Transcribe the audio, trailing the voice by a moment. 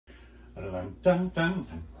Dun, dun, dun,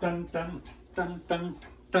 dun, dun, dun, dun,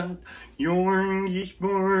 dun. You're just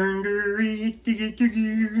born to eat to get to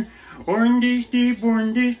you. Born this day,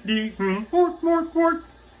 work, work, work.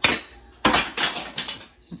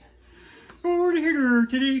 Oh, here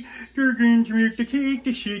today, they're going to make the cake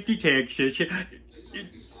to shoot the Texas. You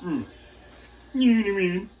know what I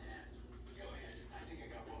mean?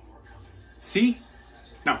 See?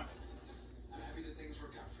 No.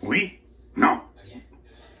 We? No.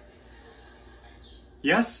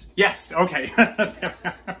 Yes? Yes. Okay.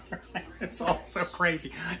 It's all so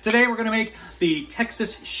crazy. Today we're going to make the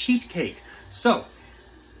Texas sheet cake. So,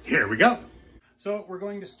 here we go. So we're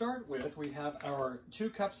going to start with, we have our 2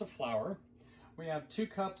 cups of flour. We have 2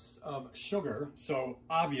 cups of sugar. So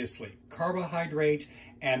obviously carbohydrate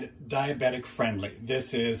and diabetic friendly.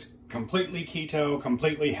 This is completely keto,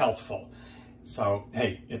 completely healthful. So,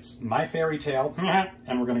 hey, it's my fairy tale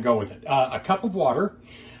and we're going to go with it. A cup of water.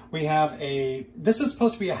 We have this is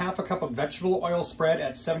supposed to be a half a cup of vegetable oil spread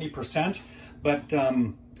at 70%, but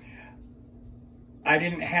I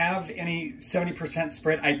didn't have any 70%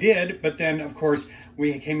 spread. I did, but then of course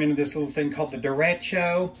we came into this little thing called the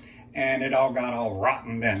derecho and it all got all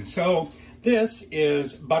rotten then. So this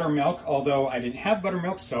is buttermilk, although I didn't have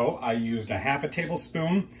buttermilk, so I used a half a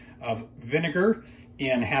tablespoon of vinegar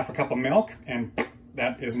in half a cup of milk, and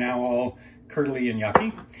that is now all curdly and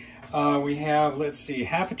yucky. We have, let's see,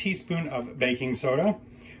 half a teaspoon of baking soda.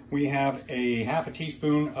 We have a half a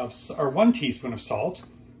teaspoon of, or 1 teaspoon of salt.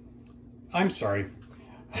 I'm sorry.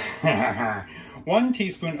 1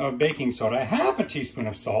 teaspoon of baking soda, half a teaspoon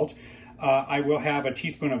of salt. I will have a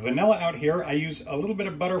teaspoon of vanilla out here. I use a little bit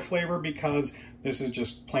of butter flavor because this is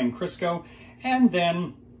just plain Crisco. And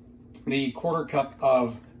then the 1/4 cup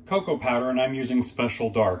of cocoa powder, and I'm using Special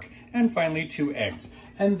Dark. And finally 2 eggs.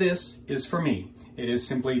 And this is for me. It is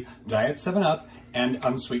simply Diet 7-Up and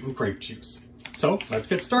unsweetened grape juice. So let's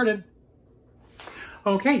get started.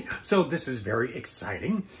 Okay, so this is very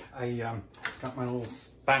exciting. I got my little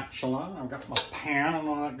spatula, I've got my pan and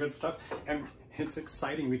all that good stuff. And it's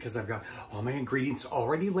exciting because I've got all my ingredients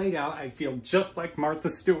already laid out. I feel just like Martha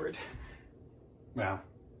Stewart. Well,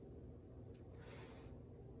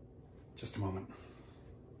 just a moment.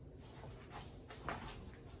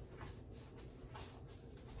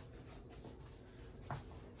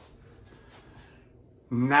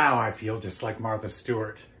 Now I feel just like Martha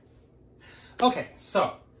Stewart. Okay,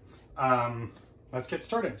 so let's get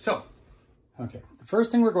started. So, okay, the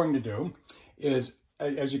first thing we're going to do is,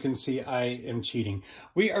 as you can see, I am cheating.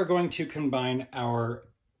 We are going to combine our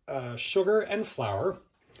sugar and flour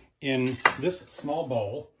in this small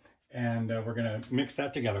bowl, and we're going to mix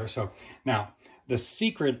that together. So now, the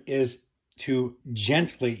secret is to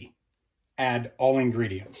gently add all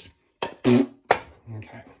ingredients.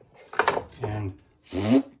 Okay, and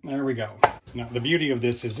there we go. Now, the beauty of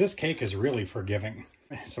this is this cake is really forgiving.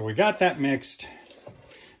 So we got that mixed.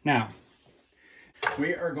 Now,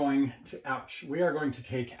 we are going to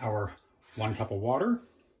take our 1 cup of water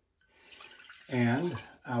and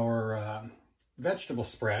our vegetable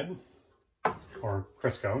spread, or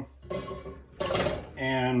Crisco,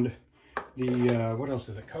 and the, what else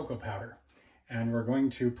is it? Cocoa powder. And we're going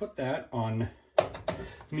to put that on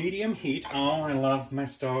medium heat. Oh, I love my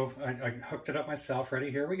stove. I hooked it up myself. Ready?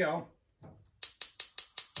 Here we go.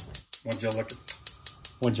 Would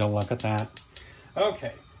you look at that?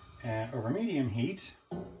 Okay, and over medium heat.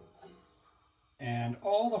 And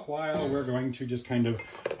all the while, we're going to just kind of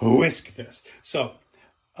whisk this. So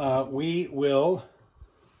we will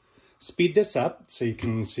speed this up so you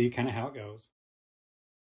can see kind of how it goes.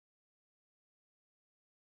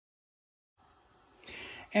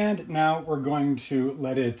 And now we're going to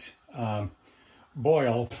let it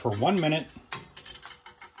boil for 1 minute.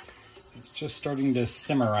 It's just starting to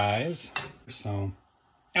simmerize. So,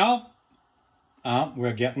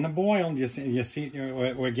 we're getting the boil. You see,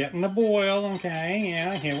 we're getting the boil. Okay,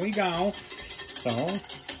 yeah, here we go. So,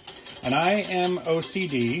 and I am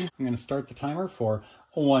OCD. I'm going to start the timer for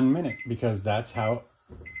 1 minute because that's how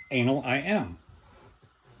anal I am.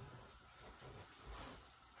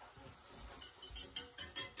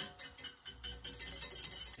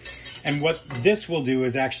 And what this will do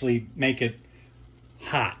is actually make it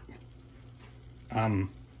hot,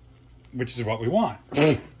 which is what we want.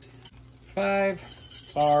 5,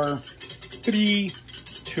 4, 3,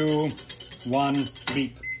 2, 1,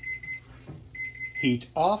 beep. Heat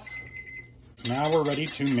off. Now we're ready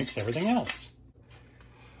to mix everything else.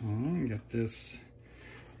 Get this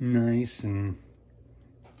nice and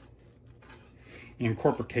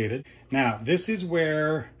incorporated. Now, this is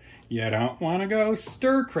where you don't want to go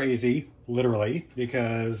stir crazy, literally,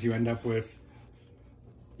 because you end up with,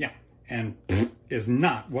 yeah, and is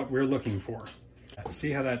not what we're looking for.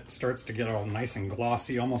 See how that starts to get all nice and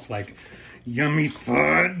glossy, almost like yummy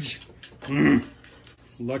fudge?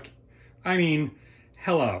 Look, I mean,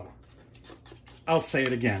 hello. I'll say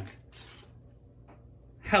it again.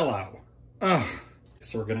 Hello. Ugh.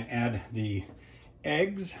 So we're gonna add the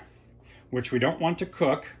eggs, which we don't want to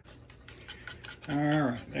cook. All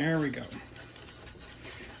right, there we go.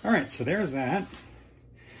 All right, so there's that.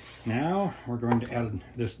 Now we're going to add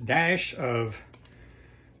this dash of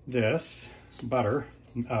this butter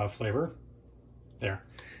flavor. There.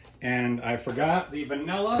 And I forgot the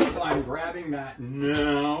vanilla, so I'm grabbing that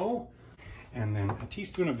now. And then a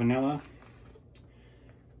teaspoon of vanilla.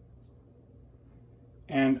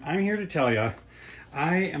 And I'm here to tell you,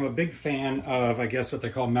 I am a big fan of, I guess, what they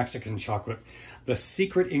call Mexican chocolate. The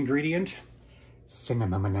secret ingredient,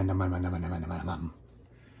 cinnamon.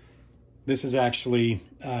 This is actually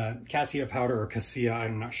cassia powder or cassia,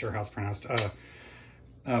 I'm not sure how it's pronounced,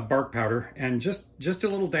 bark powder, and just a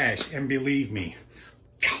little dash, and believe me,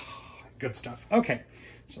 good stuff. Okay,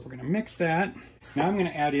 so we're gonna mix that. Now I'm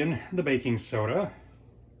gonna add in the baking soda,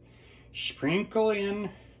 sprinkle in,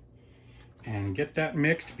 and get that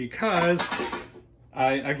mixed because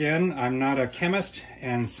I'm not a chemist,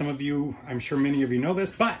 and some of you, I'm sure many of you know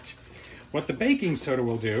this, but what the baking soda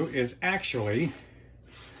will do is actually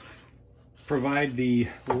provide the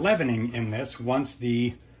leavening in this once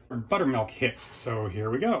the buttermilk hits. So here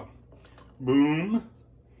we go. Boom.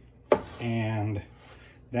 And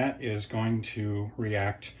that is going to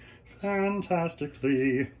react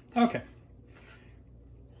fantastically. Okay.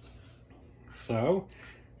 So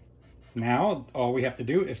now all we have to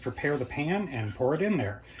do is prepare the pan and pour it in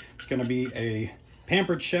there. It's going to be a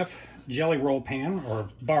Pampered Chef jelly roll pan or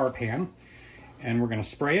bar pan. And we're going to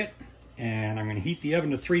spray it. And I'm going to heat the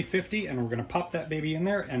oven to 350 and we're going to pop that baby in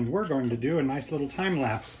there and we're going to do a nice little time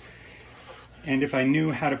lapse. And if I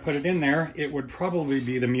knew how to put it in there, it would probably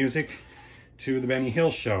be the music to the Benny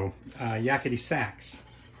Hill show, Yakety Sax.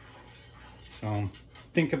 So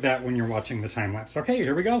think of that when you're watching the time lapse. Okay,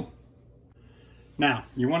 here we go. Now,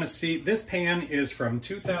 you want to see, this pan is from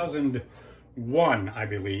 2001, I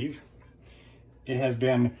believe. It has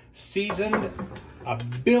been seasoned a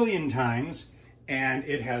billion times. And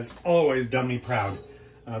it has always done me proud.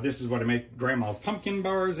 This is what I make grandma's pumpkin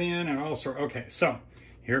bars in and all sorts. Okay, so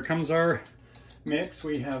here comes our mix.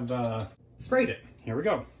 We have sprayed it. Here we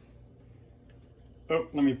go. Oh,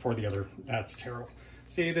 let me pour the other. That's terrible.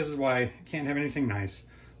 See, this is why I can't have anything nice.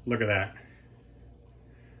 Look at that.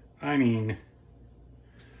 I mean,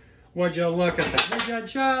 would you look at that? Would you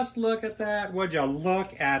just look at that? Would you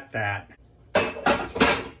look at that?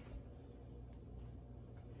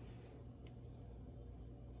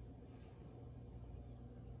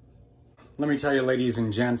 Let me tell you, ladies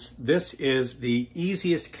and gents, this is the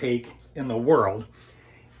easiest cake in the world.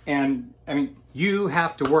 And I mean, you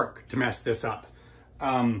have to work to mess this up.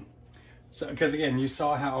 Because again, you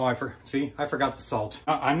saw how I forgot the salt.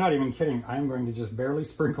 I'm not even kidding. I'm going to just barely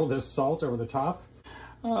sprinkle this salt over the top.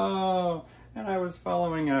 Oh, and I was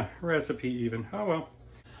following a recipe even. Oh well.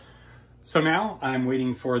 So now I'm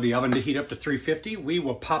waiting for the oven to heat up to 350. We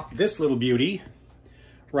will pop this little beauty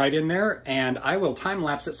right in there, and I will time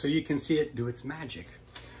lapse it so you can see it do its magic.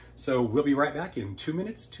 So we'll be right back in 2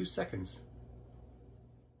 minutes, 2 seconds.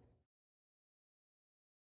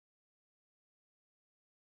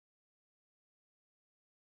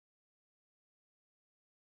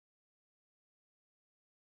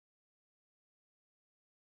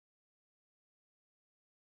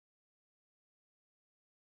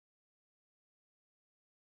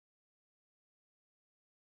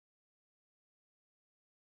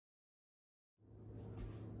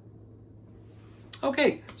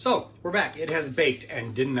 Okay, so we're back. It has baked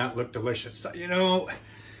and did not look delicious. You know,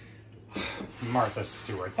 Martha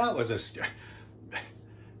Stewart, that was a...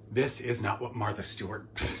 This is not what Martha Stewart...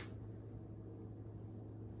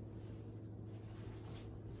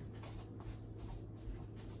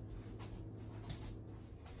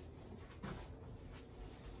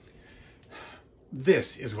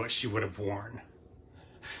 This is what she would have worn.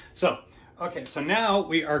 So, okay, so now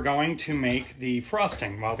we are going to make the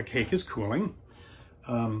frosting while the cake is cooling.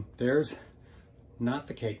 There's not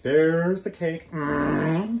the cake. There's the cake.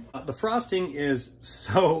 The frosting is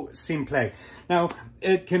so simple. Now,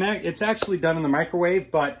 it's actually done in the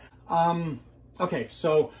microwave, but, okay,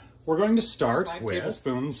 so we're going to start with 5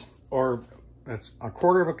 tablespoons, or that's a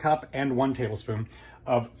 1/4 cup and 1 tablespoon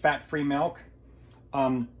of fat-free milk.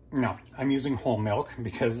 No, I'm using whole milk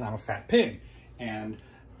because I'm a fat pig, and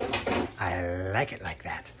I like it like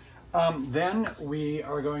that. Then we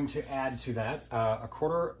are going to add to that a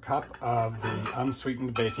 1/4 cup of the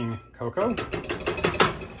unsweetened baking cocoa.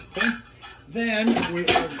 Okay. Then we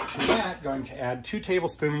are to that going to add 2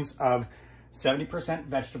 tablespoons of 70%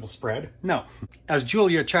 vegetable spread. No, as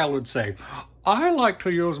Julia Child would say, I like to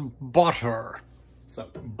use butter. So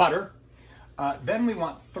butter. Then we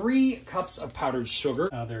want 3 cups of powdered sugar.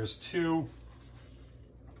 There's 2.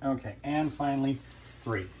 Okay, and finally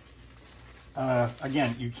 3.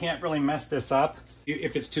 Again, you can't really mess this up.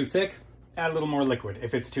 If it's too thick, add a little more liquid.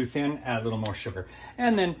 If it's too thin, add a little more sugar.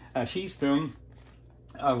 And then a teaspoon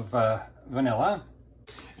of vanilla.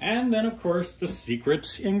 And then, of course, the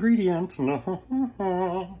secret ingredient. And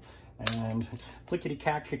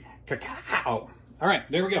plickety-cacao. All right,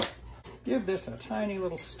 there we go. Give this a tiny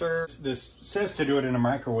little stir. This says to do it in a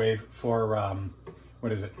microwave for,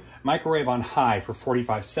 what is it? Microwave on high for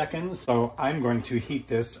 45 seconds. So I'm going to heat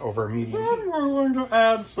this over medium. And we're going to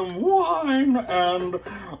add some wine and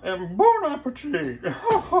bon appetit.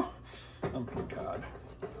 Oh my God.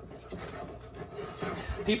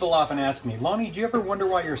 People often ask me, Lonnie, do you ever wonder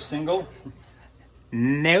why you're single?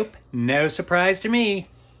 Nope, no surprise to me.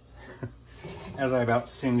 As I about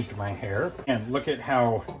singed my hair. And look at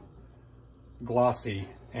how glossy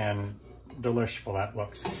and delishful that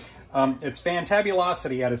looks. It's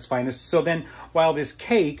fantabulosity at its finest. So then, while this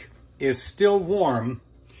cake is still warm,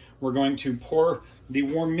 we're going to pour the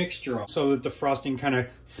warm mixture on so that the frosting kind of...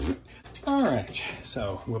 All right,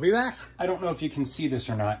 so we'll be back. I don't know if you can see this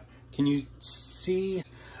or not. Can you see?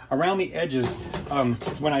 Around the edges,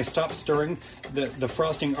 when I stop stirring, the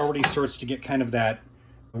frosting already starts to get kind of that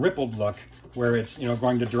rippled look where it's, you know,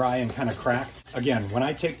 going to dry and kind of crack. Again, when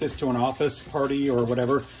I take this to an office party or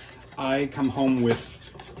whatever, I come home with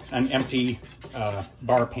an empty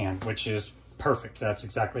bar pan, which is perfect. That's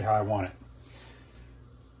exactly how I want it.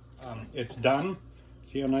 It's done.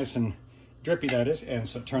 See how nice and drippy that is? And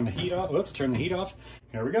so turn the heat off. Oops, turn the heat off.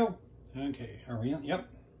 Here we go. Okay, are we in? Yep.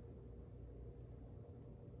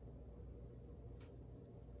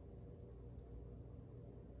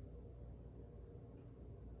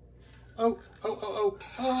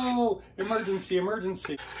 Oh, emergency,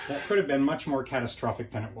 emergency. That could have been much more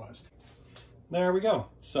catastrophic than it was. There we go.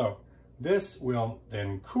 So this will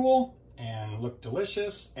then cool and look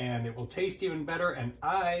delicious, and it will taste even better, and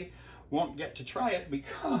I won't get to try it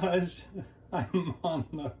because I'm on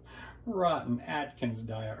the rotten Atkins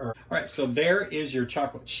diet. All right, so there is your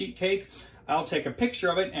chocolate sheet cake. I'll take a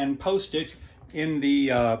picture of it and post it in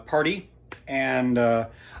the party. And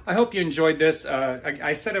I hope you enjoyed this.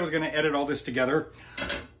 I said I was going to edit all this together.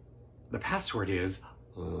 The password is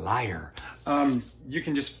liar. You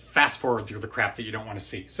can just fast forward through the crap that you don't want to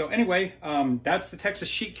see. So anyway, that's the Texas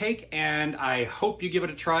sheet cake, and I hope you give it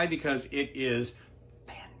a try because it is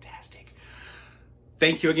fantastic.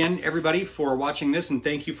 Thank you again, everybody, for watching this, and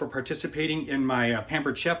thank you for participating in my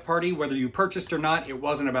Pampered Chef party. Whether you purchased or not, it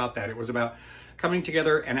wasn't about that. It was about coming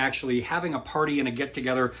together and actually having a party and a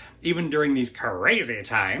get-together, even during these crazy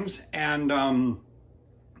times. And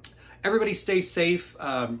everybody stay safe.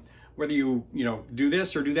 Whether you do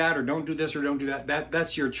this or do that, or don't do this or don't do that,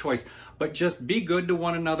 that's your choice. But just be good to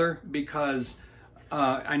one another, because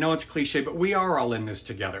I know it's cliche, but we are all in this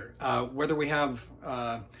together. Whether we have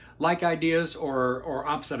like ideas or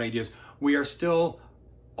opposite ideas, we are still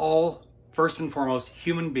all, first and foremost,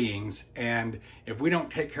 human beings. And if we don't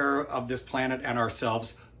take care of this planet and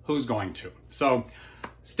ourselves, who's going to? So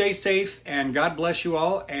stay safe, and God bless you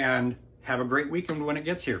all, and have a great weekend when it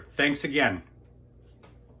gets here. Thanks again.